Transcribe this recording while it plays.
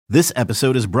This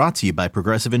episode is brought to you by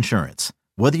Progressive Insurance.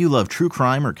 Whether you love true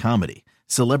crime or comedy,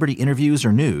 celebrity interviews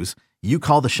or news, you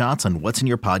call the shots on what's in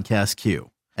your podcast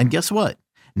queue. And guess what?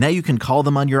 Now you can call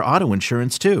them on your auto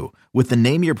insurance too with the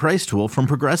Name Your Price tool from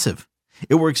Progressive.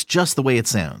 It works just the way it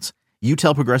sounds. You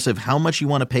tell Progressive how much you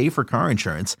want to pay for car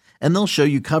insurance, and they'll show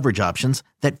you coverage options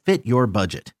that fit your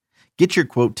budget. Get your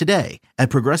quote today at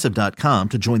Progressive.com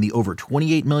to join the over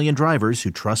 28 million drivers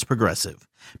who trust Progressive.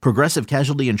 Progressive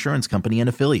Casualty Insurance Company and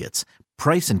Affiliates.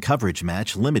 Price and coverage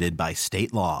match limited by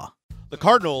state law. The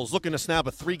Cardinals looking to snap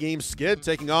a 3-game skid,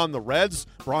 taking on the Reds.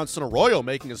 Bronson Arroyo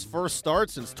making his first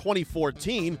start since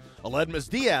 2014. Aledmys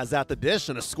Diaz at the dish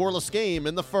in a scoreless game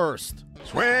in the first.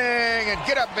 Swing and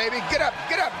get up, baby. Get up,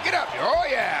 get up, get up. Oh,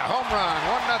 yeah. Home run.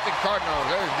 1-0 Cardinals.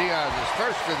 There's Diaz's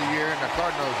first of the year, and the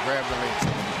Cardinals grab the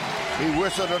lead. He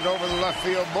whistled it over the left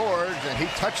field boards, and he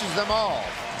touches them all.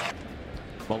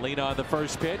 Molina on the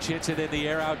first pitch, hits it in the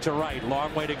air out to right.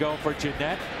 Long way to go for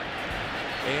Jeanette.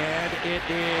 And it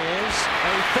is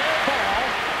a fair ball.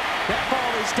 That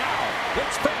ball is down.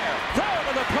 It's fair. Throw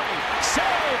to the plate.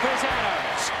 Save is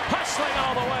Adams. Hustling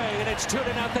all the way, and it's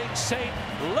 2-0 St.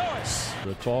 Louis.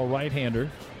 The tall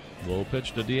right-hander. Low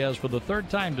pitch to Diaz for the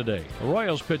third time today.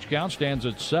 Arroyo's pitch count stands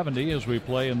at 70 as we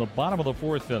play in the bottom of the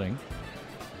fourth inning.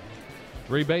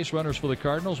 3 base runners for the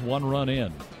Cardinals, 1 run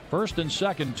in. First and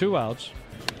second, 2 outs.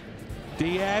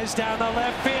 Diaz down the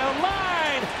left field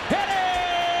line. It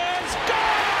is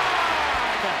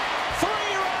gone!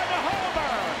 3-run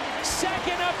homer.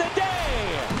 Second of the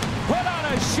day. Put on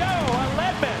a show,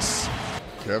 Aledmys.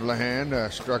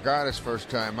 Devlahan struck out his first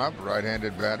time up.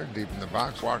 Right-handed batter deep in the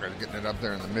box. Walker's getting it up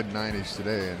there in the mid-90s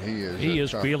today, and he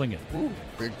is feeling it. Ooh,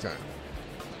 big time.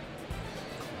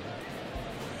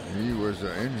 He was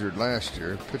injured last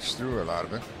year, pitched through a lot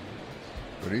of it.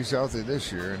 But he's healthy this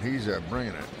year, and he's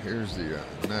bringing it. Here's the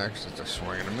next. It's a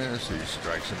swing and a miss. He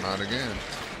strikes him out again.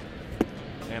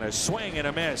 And a swing and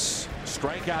a miss.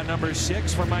 Strikeout number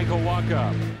 6 for Michael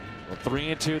Wacha. Well,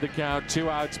 3-2 the count, 2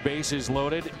 outs, bases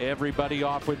loaded. Everybody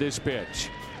off with this pitch.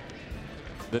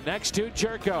 The next 2,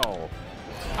 Jerko.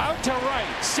 Out to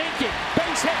right, sinking,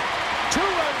 base hit. 2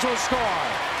 runs will score.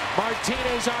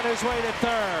 Martinez on his way to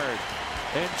third.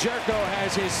 And Jerko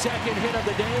has his second hit of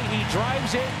the day. He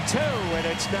drives in 2, and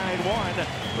it's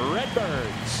 9-1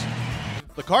 Redbirds.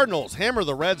 The Cardinals hammer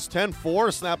the Reds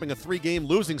 10-4, snapping a 3-game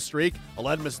losing streak.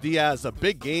 Aledmys Diaz a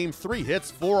big game, 3 hits,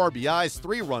 4 RBIs,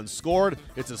 3 runs scored.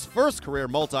 It's his first career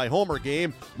multi-homer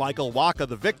game. Michael Wacha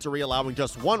the victory, allowing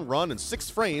just 1 run in 6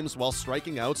 frames while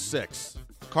striking out 6.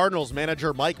 Cardinals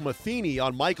manager Mike Matheny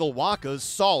on Michael Wacha's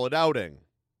solid outing.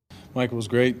 Michael was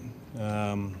great.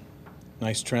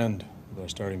 Nice trend. Our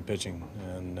starting pitching,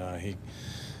 and he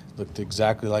looked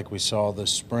exactly like we saw this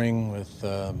spring with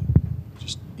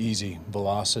just easy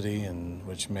velocity, and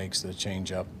which makes the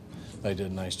changeup. They did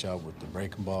a nice job with the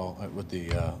breaking ball, with the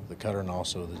cutter, and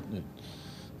also the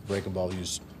breaking ball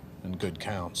used in good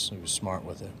counts. He was smart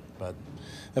with it, but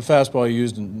the fastball he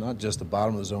used in not just the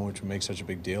bottom of the zone, which would make such a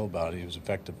big deal about it. He was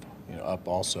effective, up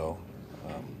also.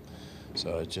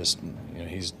 So it just,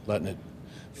 he's letting it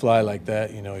fly like that.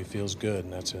 He feels good,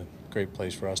 and that's a great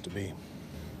place for us to be.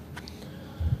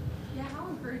 Yeah, how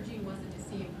encouraging was it to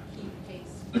see him keep pace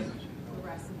with the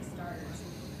rest of the starters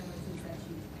and that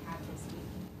you had this week?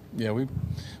 Yeah,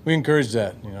 we encourage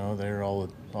that. They're all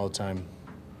the time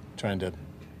trying to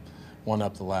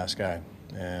one-up the last guy,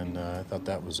 and I thought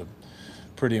that was a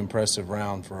pretty impressive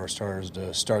round for our starters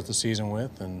to start the season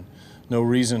with, and no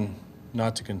reason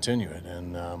not to continue it.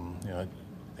 And I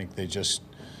think they just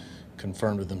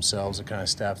confirmed with themselves the kind of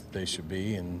staff that they should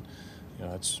be, and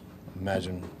it's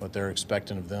imagine what they're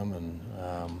expecting of them,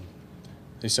 and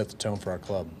they set the tone for our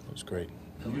club. It was great.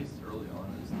 At least early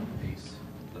on, is the pace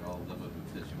that all of them have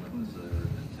been pitching with? Is there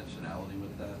intentionality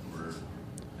with that, or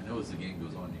I know as the game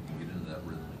goes on, you can get into that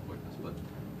rhythm and quickness, but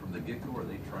from the get-go, are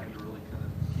they trying to really kind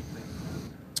of keep things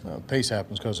moving? Pace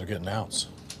happens because they're getting outs.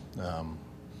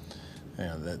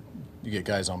 That you get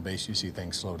guys on base, you see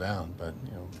things slow down, but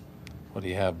what do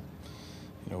you have?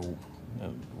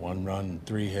 1 run,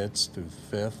 3 hits through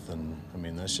the 5th, and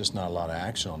there's just not a lot of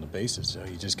action on the bases. So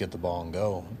you just get the ball and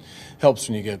go. Helps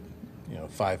when you get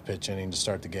 5 pitch inning to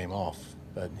start the game off.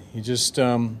 But he just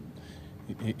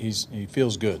he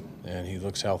feels good and he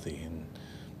looks healthy, and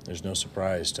there's no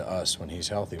surprise to us when he's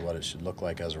healthy what it should look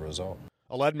like as a result.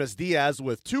 Aledmys Diaz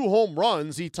with 2 home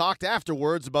runs. He talked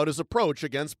afterwards about his approach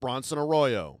against Bronson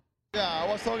Arroyo. Yeah, I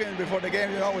was talking before the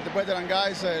game, with the veteran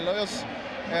guys. Let's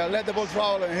let the ball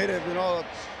travel and hit it,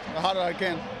 the harder I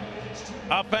can.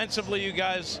 Offensively, you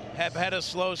guys have had a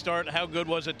slow start. How good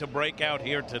was it to break out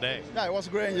here today? Yeah, it was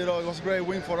great. It was a great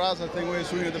win for us. I think we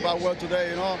swinged the bat well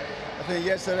today. I think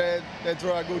yesterday they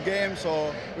threw a good game,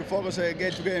 so we focus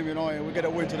game to game, and we get a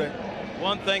win today.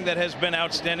 One thing that has been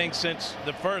outstanding since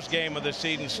the first game of the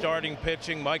season, starting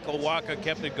pitching, Michael Wacha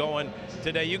kept it going.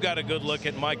 Today, you got a good look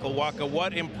at Michael Wacha.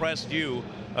 What impressed you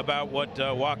about what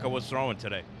Wacha was throwing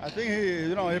today? I think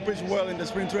he pitched well in the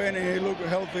spring training. He looked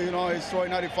healthy. He's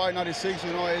throwing 95, 96.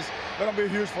 It's going to be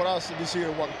huge for us this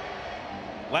year.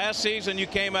 Last season, you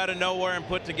came out of nowhere and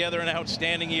put together an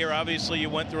outstanding year. Obviously, you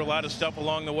went through a lot of stuff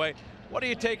along the way. What do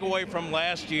you take away from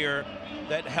last year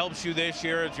that helps you this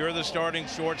year as you're the starting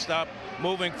shortstop,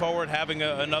 moving forward, having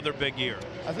another big year?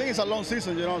 I think it's a long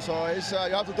season, so it's, you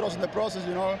have to trust in the process,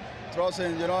 trust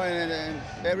in, and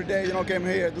every day, came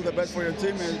here, do the best for your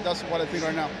team, and that's what I think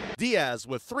right now. Diaz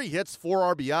with 3 hits,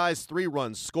 4 RBIs, 3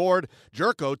 runs scored.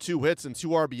 Jerko, 2 hits and 2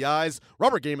 RBIs.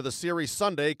 Rubber game of the series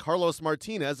Sunday, Carlos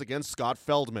Martinez against Scott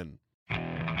Feldman.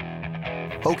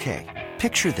 Okay,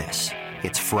 picture this.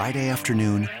 It's Friday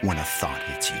afternoon when a thought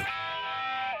hits you.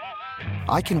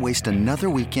 I can waste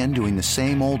another weekend doing the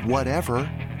same old whatever,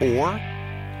 or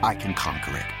I can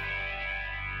conquer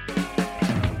it.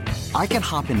 I can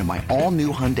hop into my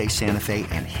all-new Hyundai Santa Fe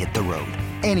and hit the road.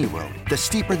 Any road. The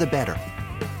steeper, the better.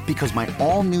 Because my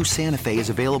all-new Santa Fe is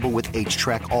available with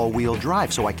H-Track all-wheel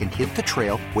drive, so I can hit the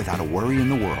trail without a worry in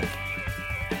the world.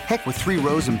 Heck, with 3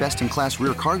 rows and best-in-class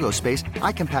rear cargo space,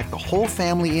 I can pack the whole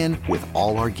family in with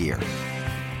all our gear.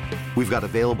 We've got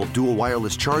available dual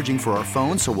wireless charging for our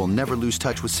phones, so we'll never lose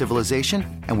touch with civilization,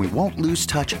 and we won't lose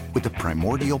touch with the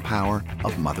primordial power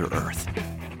of Mother Earth.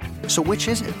 So which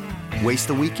is it? Waste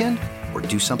the weekend or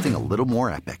do something a little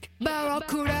more epic?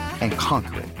 And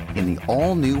conquer it in the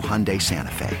all-new Hyundai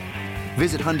Santa Fe.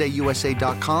 Visit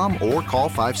HyundaiUSA.com or call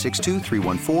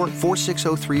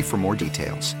 562-314-4603 for more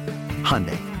details.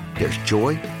 Hyundai, there's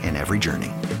joy in every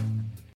journey.